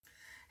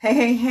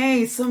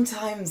Hey,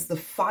 sometimes the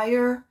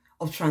fire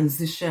of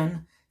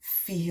transition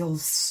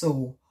feels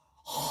so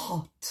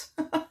hot.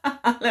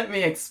 Let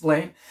me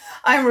explain.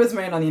 I'm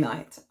Rosemary Nani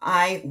Knight.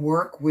 I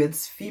work with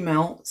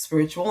female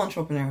spiritual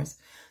entrepreneurs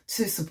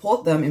to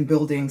support them in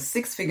building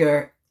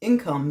six-figure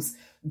incomes,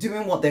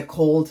 doing what they're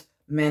called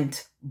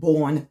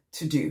born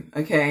to do,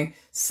 okay?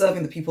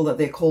 Serving the people that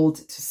they're called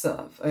to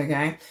serve,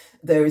 okay?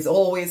 There is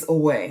always a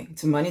way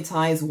to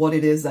monetize what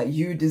it is that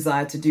you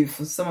desire to do.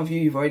 For some of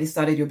you, you've already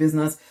started your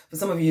business. For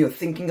some of you, you're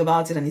thinking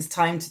about it, and it's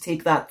time to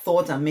take that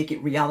thought and make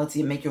it reality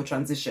and make your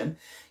transition.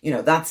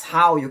 That's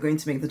how you're going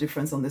to make the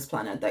difference on this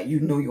planet that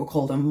you're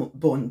called and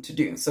born to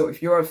do. So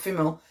if you're a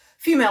female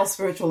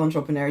spiritual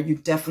entrepreneur, you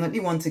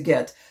definitely want to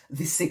get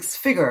the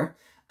six-figure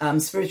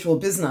spiritual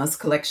business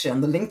collection.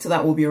 The link to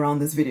that will be around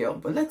this video.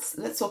 But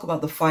let's talk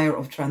about the fire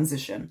of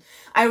transition.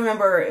 I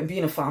remember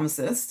being a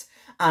pharmacist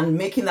and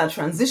making that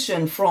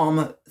transition from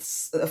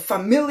a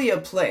familiar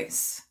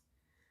place,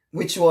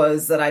 which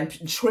was that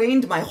I'd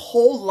trained my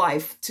whole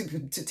life to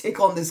take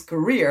on this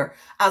career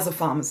as a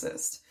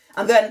pharmacist.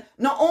 And then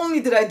not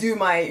only did I do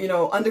my,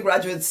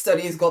 undergraduate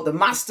studies, got the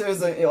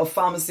master's of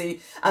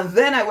pharmacy, and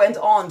then I went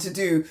on to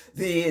do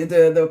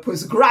the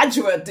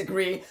postgraduate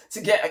degree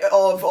to get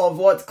of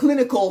what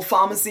clinical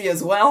pharmacy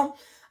as well.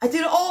 I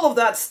did all of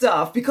that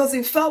stuff because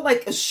it felt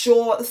like a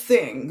sure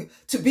thing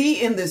to be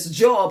in this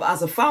job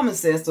as a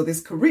pharmacist, or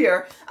this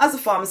career as a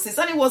pharmacist,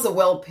 and it was a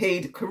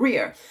well-paid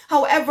career.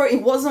 However,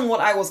 it wasn't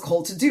what I was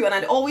called to do, and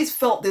I'd always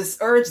felt this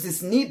urge,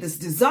 this need, this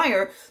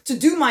desire to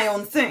do my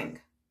own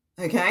thing.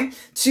 Okay,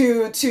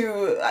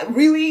 I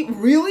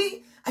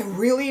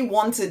really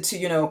wanted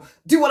to,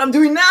 do what I'm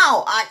doing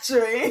now,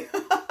 actually.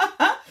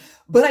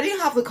 But I didn't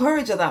have the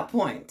courage at that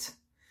point.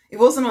 It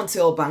wasn't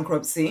until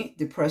bankruptcy,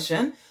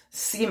 depression,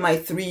 seeing my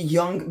three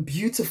young,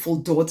 beautiful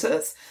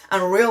daughters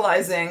and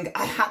realizing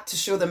I had to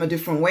show them a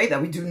different way,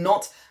 that we do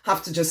not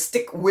have to just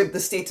stick with the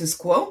status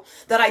quo,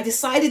 that I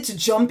decided to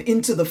jump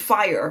into the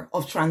fire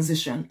of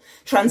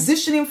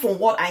transitioning from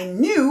what I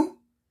knew,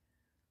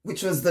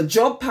 which was the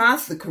job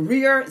path, the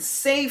career,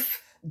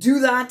 safe, do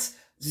that,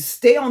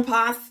 stay on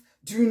path,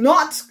 do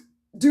not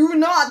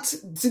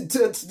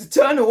to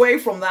turn away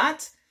from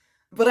that.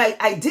 But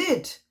I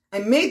did. I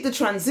made the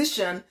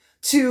transition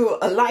to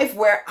a life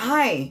where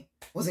I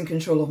was in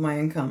control of my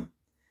income.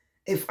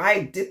 If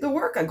I did the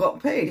work, I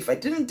got paid. If I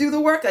didn't do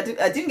the work, I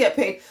didn't get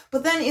paid.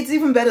 But then it's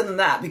even better than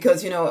that,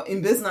 because,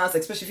 in business,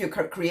 especially if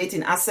you're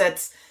creating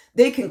assets,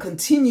 they can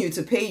continue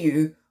to pay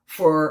you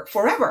for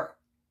forever,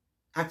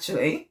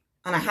 actually.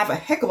 And I have a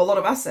heck of a lot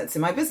of assets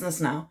in my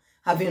business now,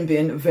 having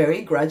been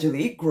very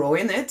gradually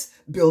growing it,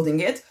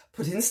 building it,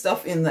 putting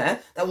stuff in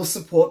there that will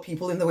support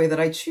people in the way that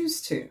I choose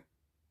to.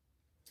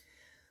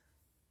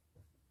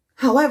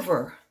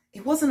 However,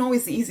 it wasn't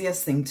always the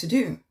easiest thing to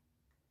do.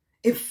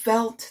 It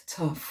felt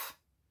tough.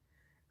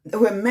 There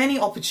were many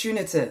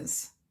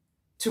opportunities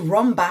to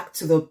run back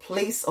to the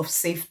place of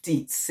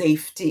safety.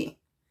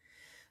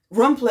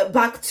 Run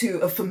back to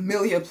a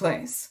familiar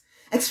place.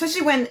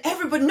 Especially when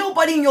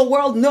nobody in your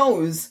world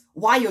knows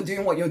why you're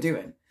doing what you're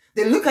doing.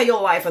 They look at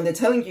your life and they're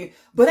telling you,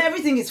 but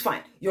everything is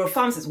fine. You're a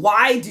pharmacist.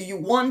 Why do you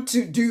want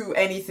to do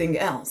anything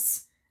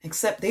else?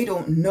 Except they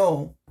don't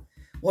know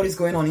what is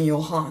going on in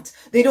your heart.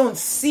 They don't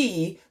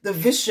see the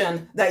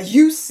vision that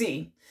you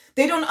see.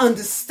 They don't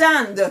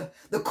understand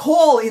the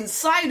call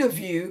inside of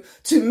you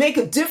to make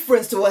a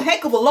difference to a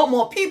heck of a lot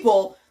more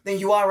people than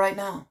you are right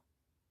now.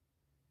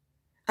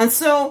 And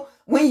so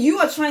when you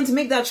are trying to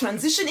make that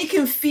transition, it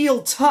can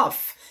feel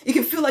tough. It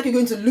can feel like you're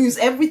going to lose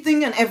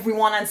everything and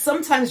everyone, and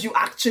sometimes you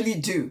actually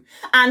do.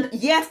 And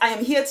yet I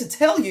am here to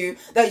tell you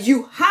that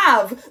you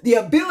have the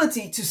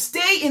ability to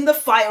stay in the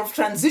fire of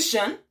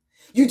transition.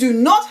 You do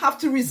not have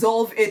to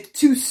resolve it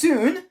too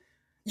soon.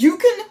 You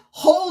can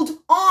hold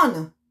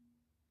on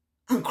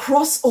and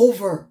cross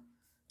over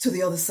to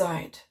the other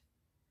side.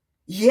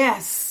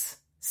 Yes,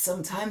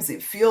 sometimes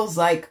it feels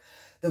like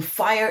the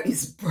fire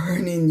is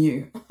burning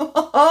you.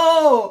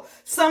 Oh,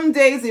 some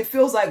days it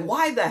feels like,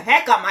 why the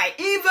heck am I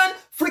even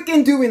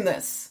freaking doing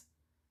this?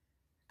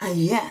 And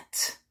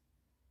yet,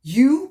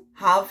 you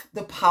have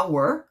the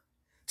power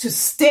to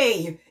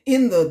stay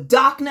in the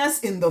darkness,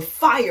 in the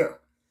fire,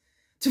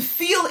 to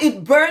feel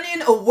it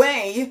burning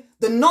away,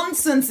 the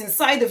nonsense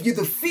inside of you,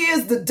 the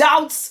fears, the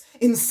doubts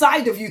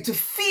inside of you, to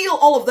feel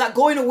all of that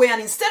going away.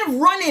 And instead of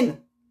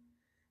running,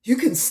 you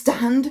can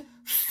stand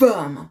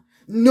firm,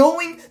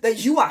 knowing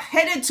that you are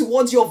headed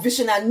towards your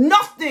vision and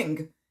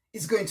nothing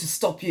is going to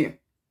stop you.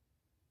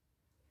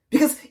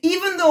 Because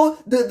even though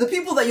the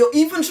people that you're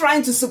even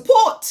trying to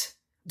support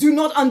do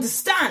not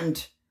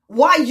understand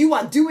why you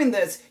are doing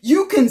this,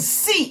 you can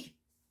see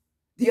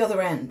the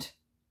other end.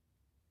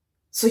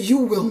 So you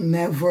will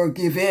never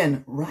give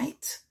in,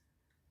 right?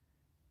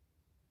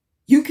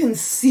 You can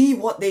see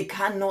what they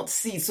cannot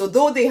see. So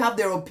though they have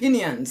their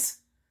opinions,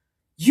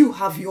 you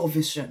have your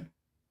vision.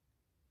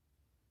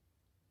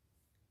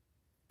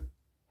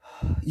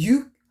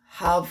 You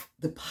have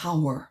the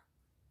power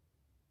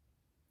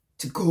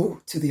to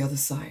go to the other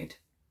side.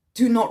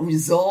 Do not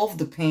resolve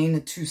the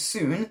pain too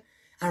soon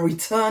and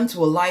return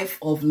to a life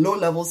of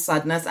low-level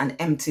sadness and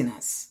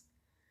emptiness.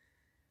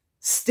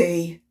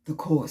 Stay the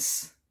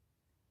course.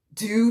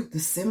 Do the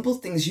simple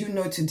things you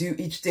know to do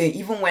each day,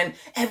 even when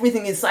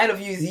everything inside of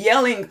you is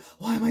yelling,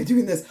 why am I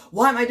doing this?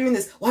 Why am I doing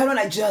this? Why don't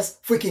I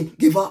just freaking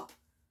give up?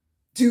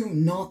 Do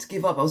not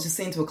give up. I was just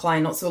saying to a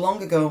client not so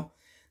long ago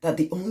that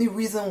the only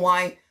reason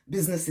why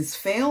businesses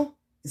fail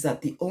is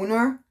that the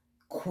owner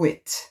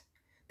quit.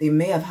 They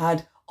may have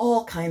had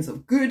all kinds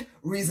of good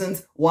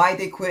reasons why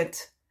they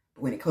quit.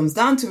 But when it comes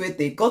down to it,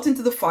 they got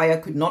into the fire,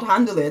 could not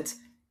handle it,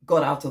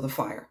 got out of the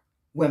fire,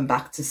 went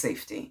back to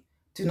safety.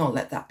 Do not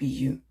let that be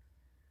you.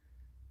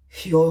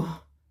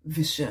 Your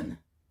vision,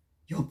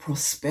 your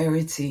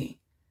prosperity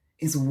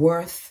is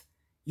worth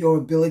your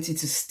ability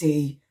to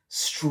stay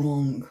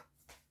strong.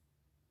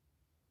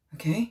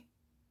 Okay?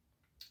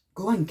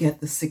 Go and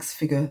get the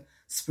 6-figure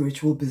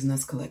spiritual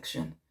business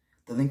collection.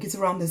 The link is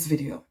around this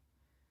video.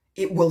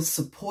 It will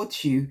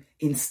support you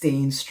in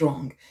staying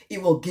strong.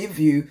 It will give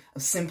you a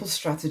simple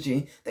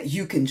strategy that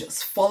you can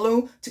just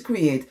follow to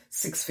create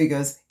 6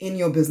 figures in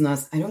your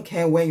business. I don't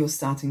care where you're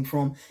starting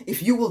from.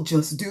 If you will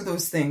just do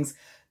those things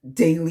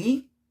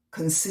daily,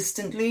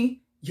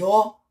 consistently,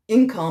 your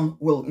income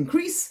will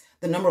increase.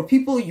 The number of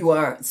people you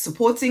are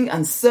supporting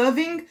and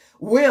serving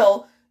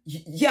will,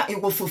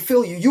 it will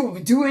fulfill you. You will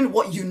be doing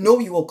what you know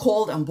you are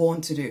called and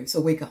born to do.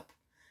 So wake up.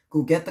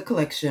 Go get the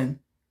collection.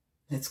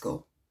 Let's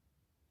go.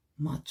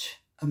 Much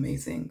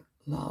amazing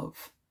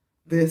love.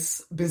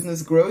 This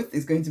business growth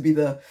is going to be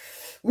the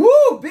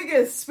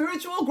biggest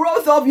spiritual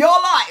growth of your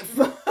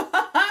life.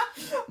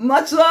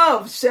 Much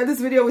love. Share this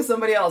video with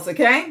somebody else,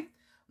 okay?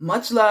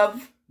 Much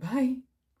love. Bye.